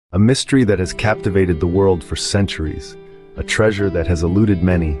A mystery that has captivated the world for centuries, a treasure that has eluded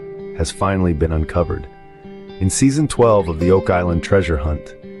many, has finally been uncovered. In Season 12 of the Oak Island treasure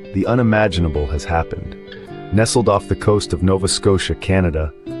hunt, the unimaginable has happened. Nestled off the coast of Nova Scotia,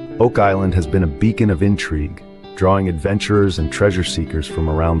 Canada, Oak Island has been a beacon of intrigue, drawing adventurers and treasure seekers from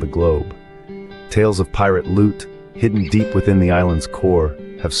around the globe. Tales of pirate loot, hidden deep within the island's core,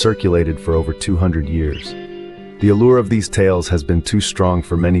 have circulated for over 200 years. The allure of these tales has been too strong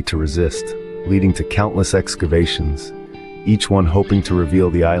for many to resist, leading to countless excavations, each one hoping to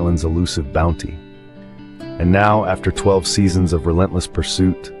reveal the island's elusive bounty. And now, after 12 seasons of relentless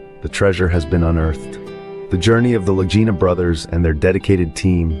pursuit, the treasure has been unearthed. The journey of the Lagina brothers and their dedicated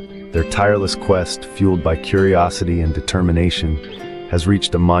team, their tireless quest fueled by curiosity and determination, has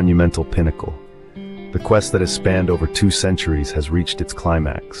reached a monumental pinnacle. The quest that has spanned over 2 centuries has reached its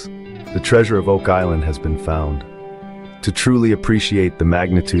climax. The treasure of Oak Island has been found. To truly appreciate the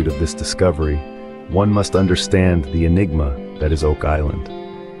magnitude of this discovery, one must understand the enigma that is Oak Island.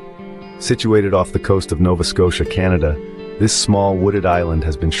 Situated off the coast of Nova Scotia, Canada, this small wooded island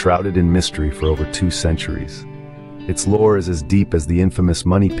has been shrouded in mystery for over 2 centuries. Its lore is as deep as the infamous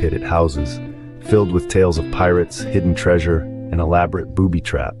money pit it houses, filled with tales of pirates, hidden treasure, and elaborate booby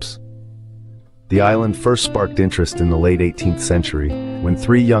traps. The island first sparked interest in the late 18th century, when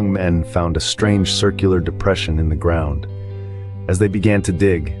 3 young men found a strange circular depression in the ground. As they began to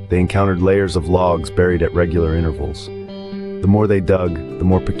dig, they encountered layers of logs buried at regular intervals. The more they dug, the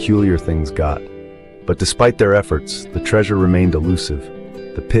more peculiar things got. But despite their efforts, the treasure remained elusive,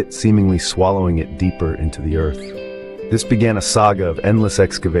 the pit seemingly swallowing it deeper into the earth. This began a saga of endless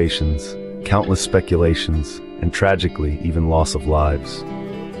excavations, countless speculations, and tragically, even loss of lives.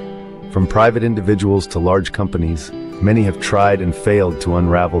 From private individuals to large companies, many have tried and failed to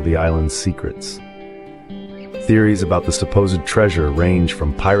unravel the island's secrets. Theories about the supposed treasure range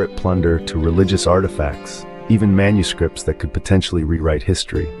from pirate plunder to religious artifacts, even manuscripts that could potentially rewrite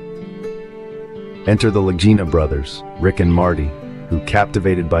history. Enter the Lagina brothers, Rick and Marty, who,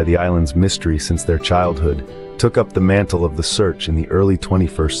 captivated by the island's mystery since their childhood, took up the mantle of the search in the early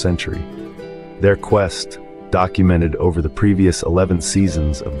 21st century. Their quest, documented over the previous 11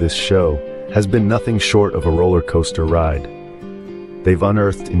 seasons of this show, has been nothing short of a roller coaster ride. They've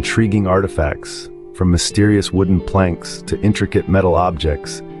unearthed intriguing artifacts, from mysterious wooden planks to intricate metal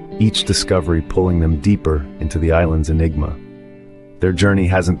objects, each discovery pulling them deeper into the island's enigma. Their journey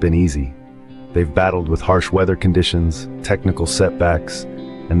hasn't been easy. They've battled with harsh weather conditions, technical setbacks,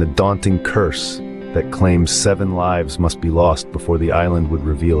 and the daunting curse that claims 7 lives must be lost before the island would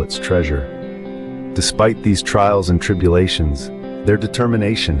reveal its treasure. Despite these trials and tribulations, their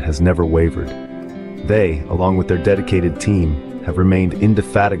determination has never wavered. They, along with their dedicated team, have remained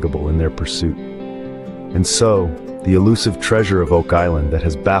indefatigable in their pursuit. And so, the elusive treasure of Oak Island that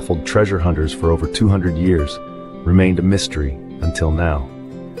has baffled treasure hunters for over 200 years remained a mystery until now.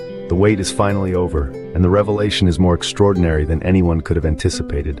 The wait is finally over, and the revelation is more extraordinary than anyone could have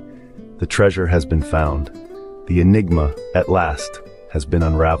anticipated. The treasure has been found. The enigma, at last, has been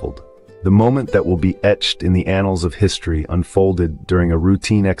unraveled. The moment that will be etched in the annals of history unfolded during a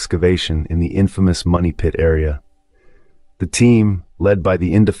routine excavation in the infamous Money Pit area. The team, led by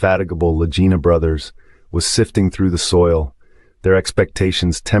the indefatigable Lagina brothers, was sifting through the soil, their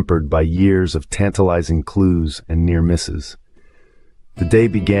expectations tempered by years of tantalizing clues and near misses. The day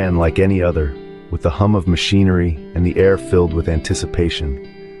began like any other, with the hum of machinery and the air filled with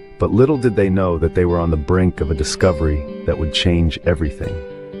anticipation. But little did they know that they were on the brink of a discovery that would change everything.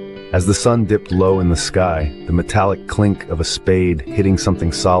 As the sun dipped low in the sky, the metallic clink of a spade hitting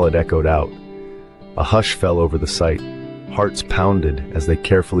something solid echoed out. A hush fell over the sight. Hearts pounded as they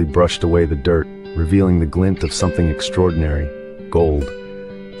carefully brushed away the dirt, revealing the glint of something extraordinary, gold.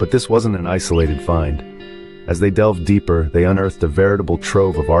 But this wasn't an isolated find. As they delved deeper, they unearthed a veritable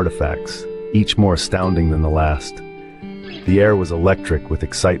trove of artifacts, each more astounding than the last. The air was electric with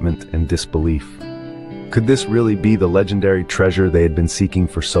excitement and disbelief. Could this really be the legendary treasure they had been seeking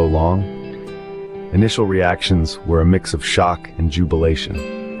for so long? Initial reactions were a mix of shock and jubilation.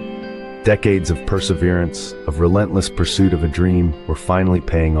 Decades of perseverance, of relentless pursuit of a dream, were finally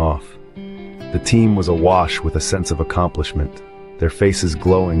paying off. The team was awash with a sense of accomplishment, their faces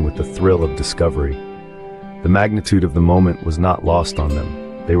glowing with the thrill of discovery. The magnitude of the moment was not lost on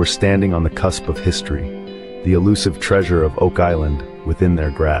them. They were standing on the cusp of history, the elusive treasure of Oak Island within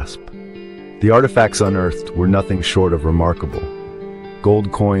their grasp. The artifacts unearthed were nothing short of remarkable.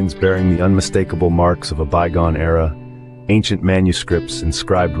 Gold coins bearing the unmistakable marks of a bygone era, ancient manuscripts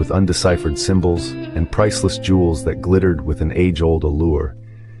inscribed with undeciphered symbols, and priceless jewels that glittered with an age-old allure.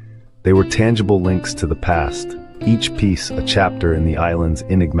 They were tangible links to the past, each piece a chapter in the island's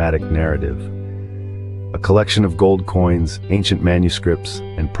enigmatic narrative. A collection of gold coins, ancient manuscripts,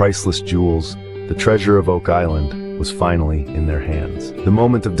 and priceless jewels, the treasure of Oak Island was finally in their hands. The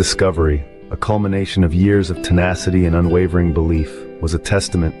moment of discovery, a culmination of years of tenacity and unwavering belief, was a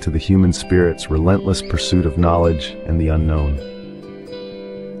testament to the human spirit's relentless pursuit of knowledge and the unknown.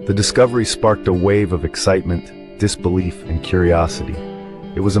 The discovery sparked a wave of excitement, disbelief, and curiosity.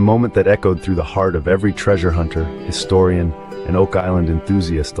 It was a moment that echoed through the heart of every treasure hunter, historian, and Oak Island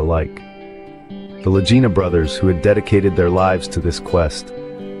enthusiast alike. The Legina brothers, who had dedicated their lives to this quest,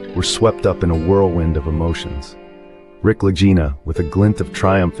 were swept up in a whirlwind of emotions. Rick Legina, with a glint of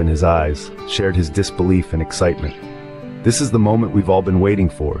triumph in his eyes, shared his disbelief and excitement. "This is the moment we've all been waiting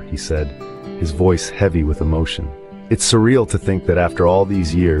for," he said, his voice heavy with emotion. "It's surreal to think that after all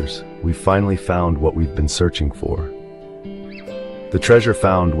these years, we've finally found what we've been searching for." The treasure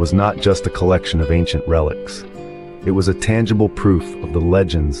found was not just a collection of ancient relics. It was a tangible proof of the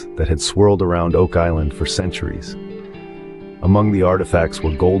legends that had swirled around Oak Island for centuries. Among the artifacts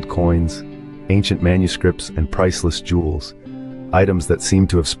were gold coins, ancient manuscripts, and priceless jewels, items that seemed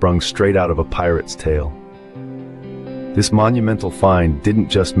to have sprung straight out of a pirate's tale. This monumental find didn't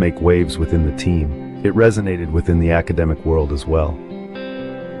just make waves within the team, it resonated within the academic world as well.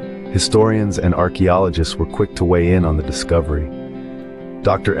 Historians and archaeologists were quick to weigh in on the discovery.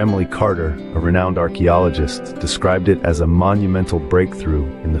 Dr. Emily Carter, a renowned archaeologist, described it as a monumental breakthrough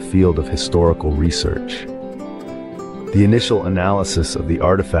in the field of historical research. The initial analysis of the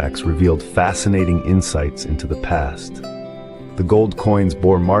artifacts revealed fascinating insights into the past. The gold coins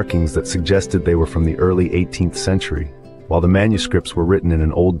bore markings that suggested they were from the early 18th century, while the manuscripts were written in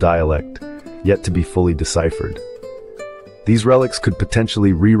an old dialect, yet to be fully deciphered. These relics could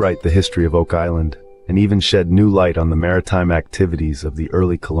potentially rewrite the history of Oak Island, and even shed new light on the maritime activities of the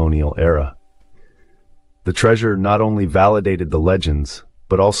early colonial era. The treasure not only validated the legends,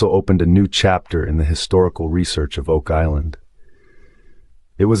 but also opened a new chapter in the historical research of Oak Island.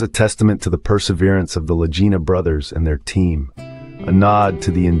 It was a testament to the perseverance of the Legina brothers and their team, a nod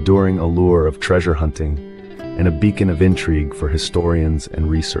to the enduring allure of treasure hunting, and a beacon of intrigue for historians and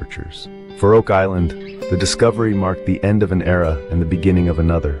researchers. For Oak Island, the discovery marked the end of an era and the beginning of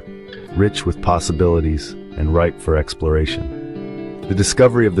another, rich with possibilities and ripe for exploration. The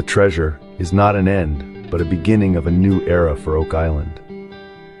discovery of the treasure is not an end, but a beginning of a new era for Oak Island.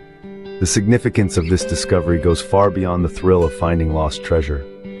 The significance of this discovery goes far beyond the thrill of finding lost treasure.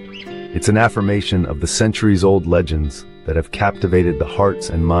 It's an affirmation of the centuries-old legends that have captivated the hearts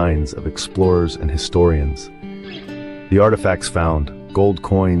and minds of explorers and historians. The artifacts found, gold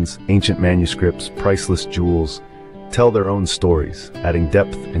coins, ancient manuscripts, priceless jewels, tell their own stories, adding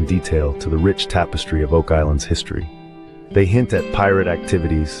depth and detail to the rich tapestry of Oak Island's history. They hint at pirate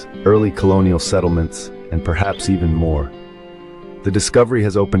activities, early colonial settlements, and perhaps even more. The discovery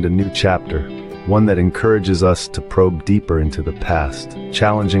has opened a new chapter, one that encourages us to probe deeper into the past,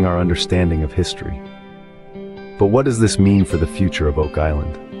 challenging our understanding of history. But what does this mean for the future of Oak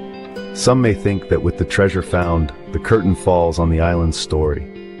Island? Some may think that with the treasure found, the curtain falls on the island's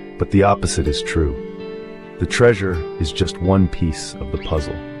story, but the opposite is true. The treasure is just one piece of the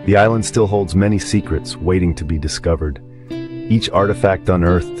puzzle. The island still holds many secrets waiting to be discovered. Each artifact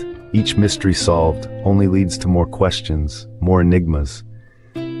unearthed, each mystery solved, only leads to more questions, more enigmas.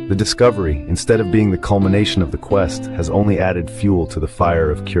 The discovery, instead of being the culmination of the quest, has only added fuel to the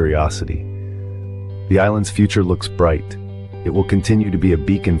fire of curiosity. The island's future looks bright. It will continue to be a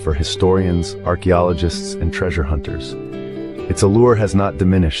beacon for historians, archaeologists, and treasure hunters. Its allure has not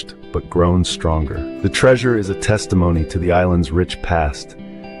diminished, but grown stronger. The treasure is a testimony to the island's rich past,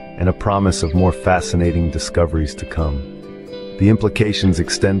 and a promise of more fascinating discoveries to come. The implications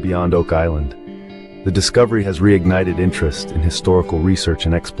extend beyond Oak Island. The discovery has reignited interest in historical research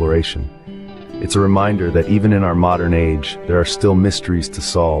and exploration. It's a reminder that even in our modern age, there are still mysteries to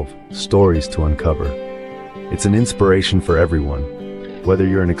solve, stories to uncover. It's an inspiration for everyone, whether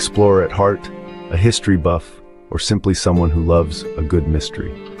you're an explorer at heart, a history buff, or simply someone who loves a good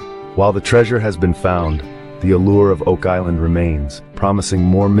mystery. While the treasure has been found, the allure of Oak Island remains, promising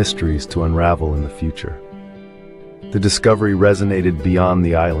more mysteries to unravel in the future. The discovery resonated beyond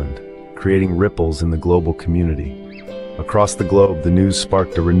the island, creating ripples in the global community. Across the globe, the news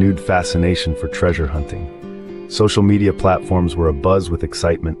sparked a renewed fascination for treasure hunting. Social media platforms were abuzz with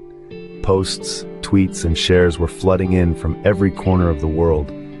excitement. Posts, tweets, and shares were flooding in from every corner of the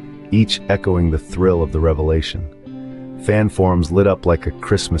world, each echoing the thrill of the revelation. Fan forums lit up like a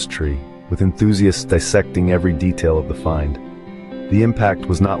Christmas tree, with enthusiasts dissecting every detail of the find. The impact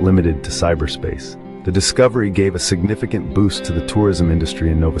was not limited to cyberspace. The discovery gave a significant boost to the tourism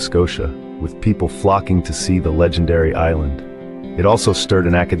industry in Nova Scotia, with people flocking to see the legendary island. It also stirred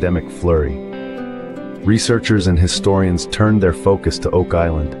an academic flurry. Researchers and historians turned their focus to Oak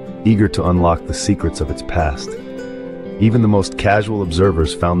Island, eager to unlock the secrets of its past. Even the most casual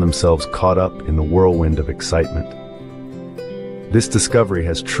observers found themselves caught up in the whirlwind of excitement. This discovery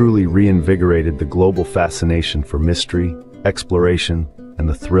has truly reinvigorated the global fascination for mystery, exploration, and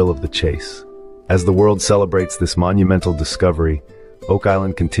the thrill of the chase. As the world celebrates this monumental discovery, Oak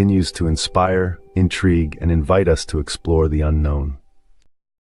Island continues to inspire, intrigue, and invite us to explore the unknown.